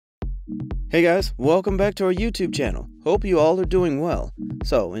Hey guys, welcome back to our YouTube channel. Hope you all are doing well.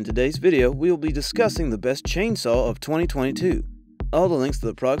 So in today's video, we will be discussing the best chainsaw of 2022. All the links to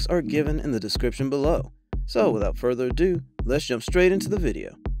the products are given in the description below. So without further ado, let's jump straight into the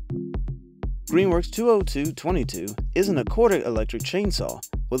video. Greenworks 20222 is an aquatic electric chainsaw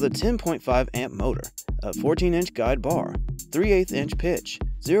with a 10.5 amp motor, a 14-inch guide bar, 3/8 inch pitch,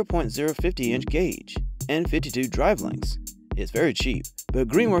 0.050 inch gauge, and 52 drive lengths. It's very cheap, but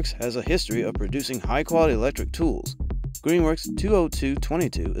Greenworks has a history of producing high-quality electric tools. Greenworks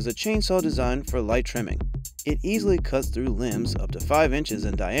 20222 is a chainsaw designed for light trimming. It easily cuts through limbs up to 5 inches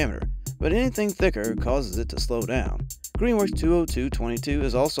in diameter, but anything thicker causes it to slow down. Greenworks 20222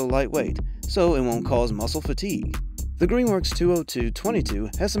 is also lightweight, so it won't cause muscle fatigue. The Greenworks 20222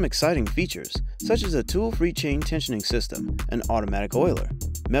 has some exciting features, such as a tool-free chain tensioning system, an automatic oiler,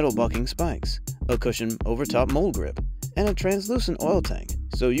 metal bucking spikes, a cushion over top mold grip, and a translucent oil tank,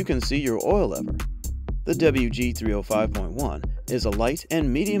 so you can see your oil lever. The WG305.1 is a light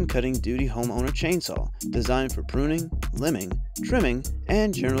and medium cutting duty homeowner chainsaw designed for pruning, limbing, trimming,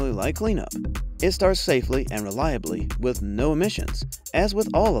 and generally light cleanup. It starts safely and reliably with no emissions, as with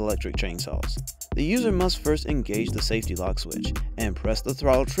all electric chainsaws. The user must first engage the safety lock switch and press the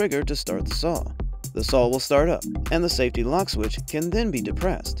throttle trigger to start the saw. The saw will start up, and the safety lock switch can then be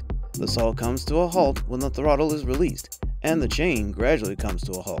depressed. The saw comes to a halt when the throttle is released, and the chain gradually comes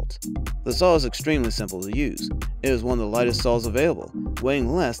to a halt. The saw is extremely simple to use. It is one of the lightest saws available,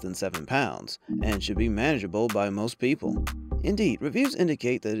 weighing less than 7 pounds, and should be manageable by most people. Indeed, reviews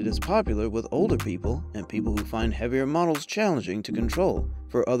indicate that it is popular with older people and people who find heavier models challenging to control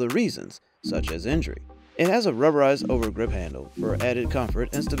for other reasons, such as injury. It has a rubberized overgrip handle for added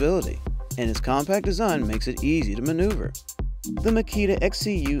comfort and stability, and its compact design makes it easy to maneuver. The Makita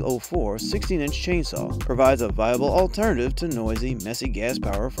XCU04 16-inch chainsaw provides a viable alternative to noisy, messy gas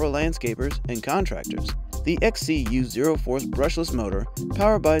power for landscapers and contractors. The XCU04's brushless motor,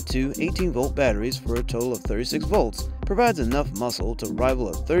 powered by two 18-volt batteries for a total of 36 volts, provides enough muscle to rival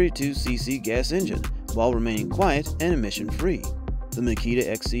a 32cc gas engine while remaining quiet and emission-free. The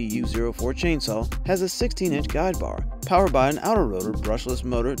Makita XCU04 chainsaw has a 16-inch guide bar, powered by an outer rotor brushless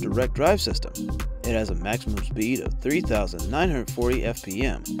motor direct drive system. It has a maximum speed of 3,940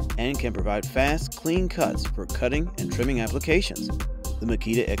 FPM and can provide fast, clean cuts for cutting and trimming applications. The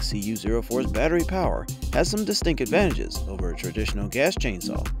Makita XCU04's battery power has some distinct advantages over a traditional gas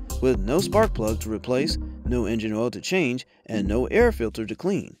chainsaw, with no spark plug to replace, no engine oil to change, and no air filter to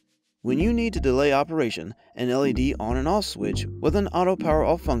clean. When you need to delay operation, an LED on and off switch with an auto power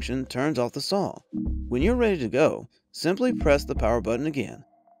off function turns off the saw. When you're ready to go, simply press the power button again.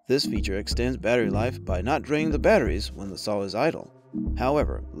 This feature extends battery life by not draining the batteries when the saw is idle.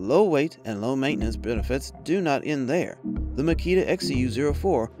 However, low weight and low maintenance benefits do not end there. The Makita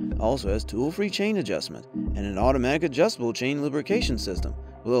XCU04 also has tool-free chain adjustment and an automatic adjustable chain lubrication system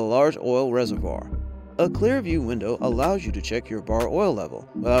with a large oil reservoir. A clear view window allows you to check your bar oil level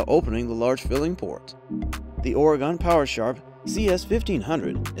without opening the large filling port. The Oregon PowerSharp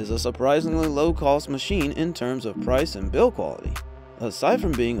CS1500 is a surprisingly low-cost machine in terms of price and build quality. Aside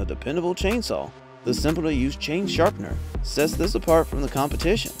from being a dependable chainsaw, the simple-to-use chain sharpener sets this apart from the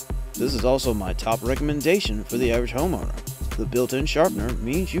competition. This is also my top recommendation for the average homeowner. The built-in sharpener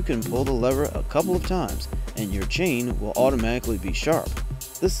means you can pull the lever a couple of times and your chain will automatically be sharp.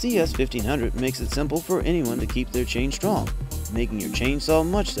 The CS1500 makes it simple for anyone to keep their chain strong, making your chainsaw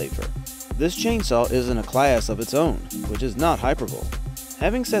much safer. This chainsaw is in a class of its own, which is not hyperbole.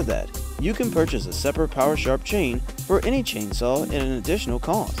 Having said that, you can purchase a separate PowerSharp chain for any chainsaw at an additional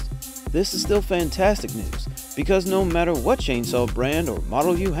cost. This is still fantastic news, because no matter what chainsaw brand or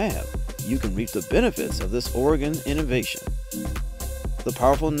model you have, you can reap the benefits of this Oregon innovation. The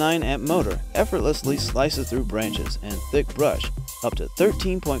powerful 9-amp motor effortlessly slices through branches and thick brush up to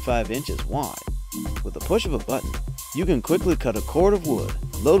 13.5 inches wide. With the push of a button, you can quickly cut a cord of wood,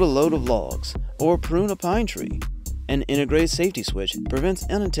 load a load of logs, or prune a pine tree. An integrated safety switch prevents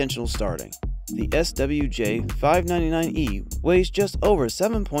unintentional starting. The SWJ599E weighs just over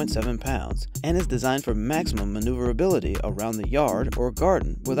 7.7 pounds and is designed for maximum maneuverability around the yard or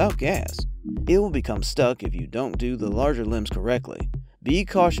garden without gas. It will become stuck if you don't do the larger limbs correctly. Be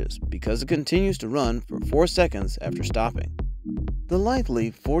cautious because it continues to run for 4 seconds after stopping. The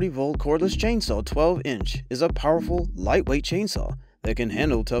Litheli 40-volt cordless chainsaw 12-inch is a powerful, lightweight chainsaw that can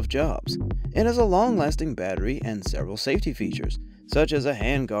handle tough jobs. It has a long-lasting battery and several safety features, such as a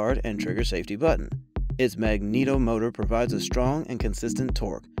hand guard and trigger safety button. Its magneto motor provides a strong and consistent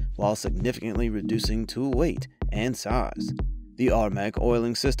torque while significantly reducing tool weight and size. The automatic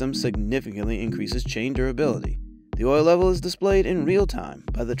oiling system significantly increases chain durability. The oil level is displayed in real time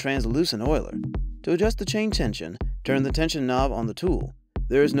by the translucent oiler. To adjust the chain tension, turn the tension knob on the tool.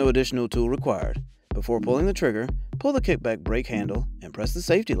 There is no additional tool required. Before pulling the trigger, pull the kickback brake handle and press the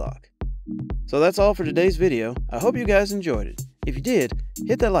safety lock. So that's all for today's video. I hope you guys enjoyed it. If you did,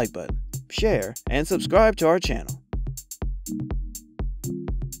 hit that like button, share, and subscribe to our channel.